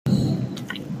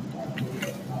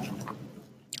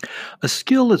A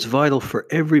skill that's vital for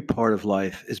every part of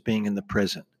life is being in the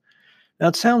present. Now,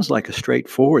 it sounds like a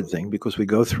straightforward thing because we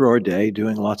go through our day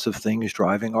doing lots of things,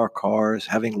 driving our cars,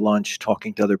 having lunch,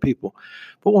 talking to other people.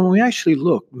 But when we actually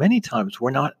look, many times we're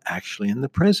not actually in the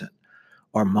present.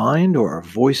 Our mind or our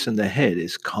voice in the head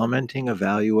is commenting,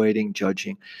 evaluating,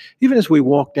 judging. Even as we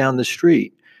walk down the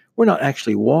street, we're not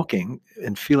actually walking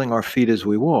and feeling our feet as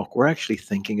we walk. We're actually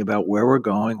thinking about where we're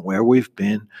going, where we've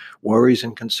been, worries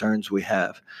and concerns we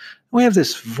have. We have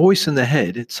this voice in the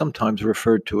head, it's sometimes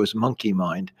referred to as monkey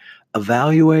mind,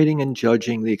 evaluating and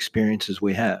judging the experiences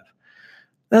we have.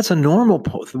 That's a normal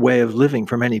way of living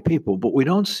for many people, but we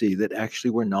don't see that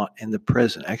actually we're not in the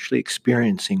present, actually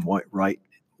experiencing what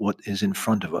is in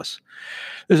front of us.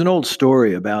 There's an old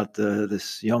story about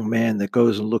this young man that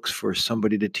goes and looks for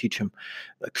somebody to teach him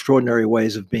extraordinary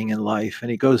ways of being in life.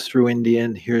 And he goes through India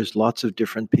and hears lots of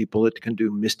different people that can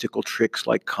do mystical tricks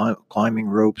like climbing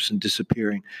ropes and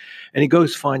disappearing. And he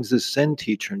goes, finds this Zen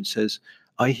teacher and says,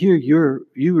 I hear you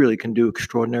really can do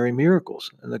extraordinary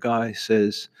miracles. And the guy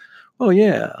says, oh,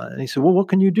 yeah. And he said, well, what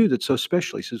can you do that's so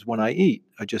special? He says, when I eat,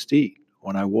 I just eat.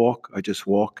 When I walk, I just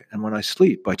walk. And when I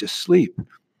sleep, I just sleep.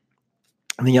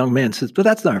 And the young man says, but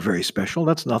that's not very special.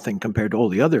 That's nothing compared to all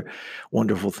the other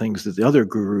wonderful things that the other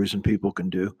gurus and people can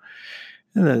do.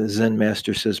 And the Zen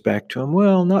master says back to him,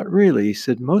 well, not really. He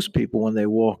said, most people, when they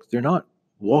walk, they're not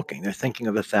walking. They're thinking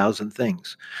of 1,000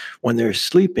 things. When they're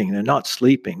sleeping, they're not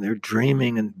sleeping. They're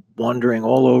dreaming and wandering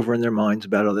all over in their minds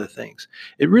about other things.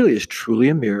 It really is truly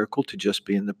a miracle to just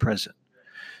be in the present.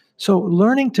 So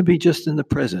learning to be just in the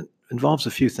present involves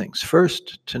a few things.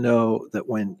 First, to know that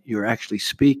when you're actually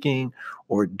speaking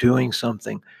or doing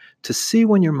something, to see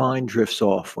when your mind drifts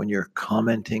off, when you're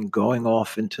commenting, going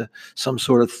off into some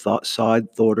sort of side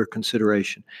thought or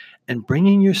consideration, and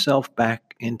bringing yourself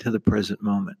back into the present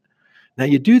moment. Now,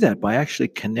 you do that by actually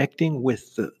connecting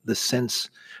with the sense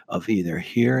of either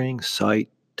hearing, sight,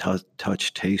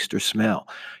 touch, taste, or smell.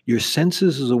 Your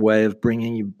senses is a way of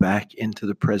bringing you back into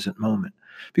the present moment.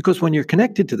 Because when you're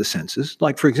connected to the senses,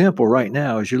 like for example, right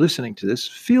now, as you're listening to this,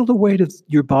 feel the weight of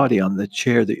your body on the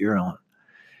chair that you're on.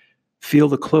 Feel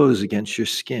the clothes against your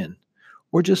skin,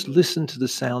 or just listen to the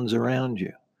sounds around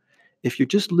you. If you're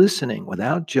just listening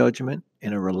without judgment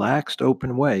in a relaxed,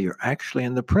 open way, you're actually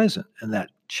in the present, and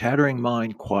that chattering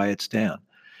mind quiets down.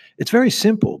 It's very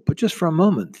simple, but just for a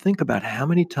moment, think about how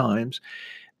many times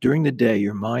during the day,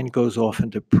 your mind goes off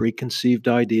into preconceived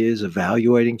ideas,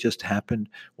 evaluating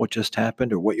what just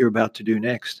happened, or what you're about to do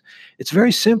next. It's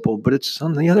very simple, but it's,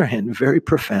 on the other hand, very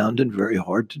profound and very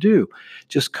hard to do.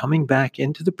 Just coming back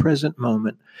into the present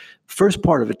moment. First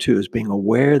part of it, too, is being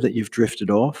aware that you've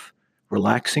drifted off,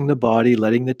 relaxing the body,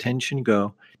 letting the tension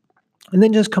go, and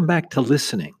then just come back to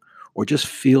listening or just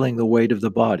feeling the weight of the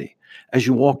body. As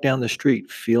you walk down the street,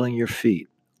 feeling your feet.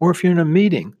 Or if you're in a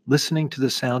meeting, listening to the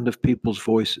sound of people's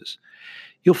voices.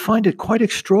 You'll find it quite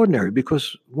extraordinary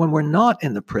because when we're not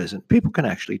in the present, people can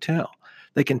actually tell.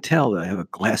 They can tell they have a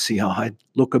glassy-eyed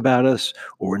look about us,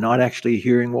 or we're not actually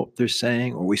hearing what they're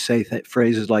saying, or we say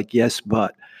phrases like yes,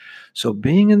 but. So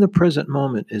being in the present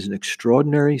moment is an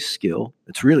extraordinary skill.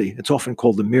 It's often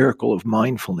called the miracle of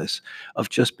mindfulness, of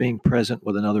just being present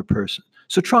with another person.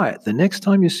 So try it. The next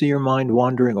time you see your mind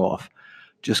wandering off,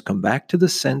 just come back to the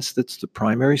sense that's the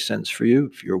primary sense for you.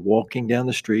 If you're walking down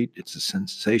the street, it's the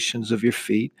sensations of your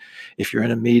feet. If you're in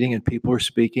a meeting and people are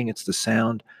speaking, it's the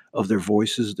sound of their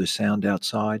voices, the sound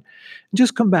outside. And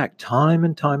just come back time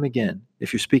and time again.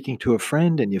 If you're speaking to a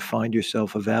friend and you find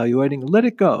yourself evaluating, let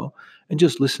it go and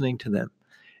just listening to them.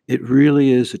 It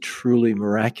really is a truly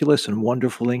miraculous and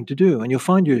wonderful thing to do. And you'll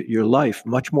find your life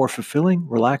much more fulfilling,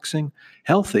 relaxing,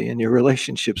 healthy, and your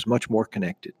relationships much more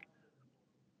connected.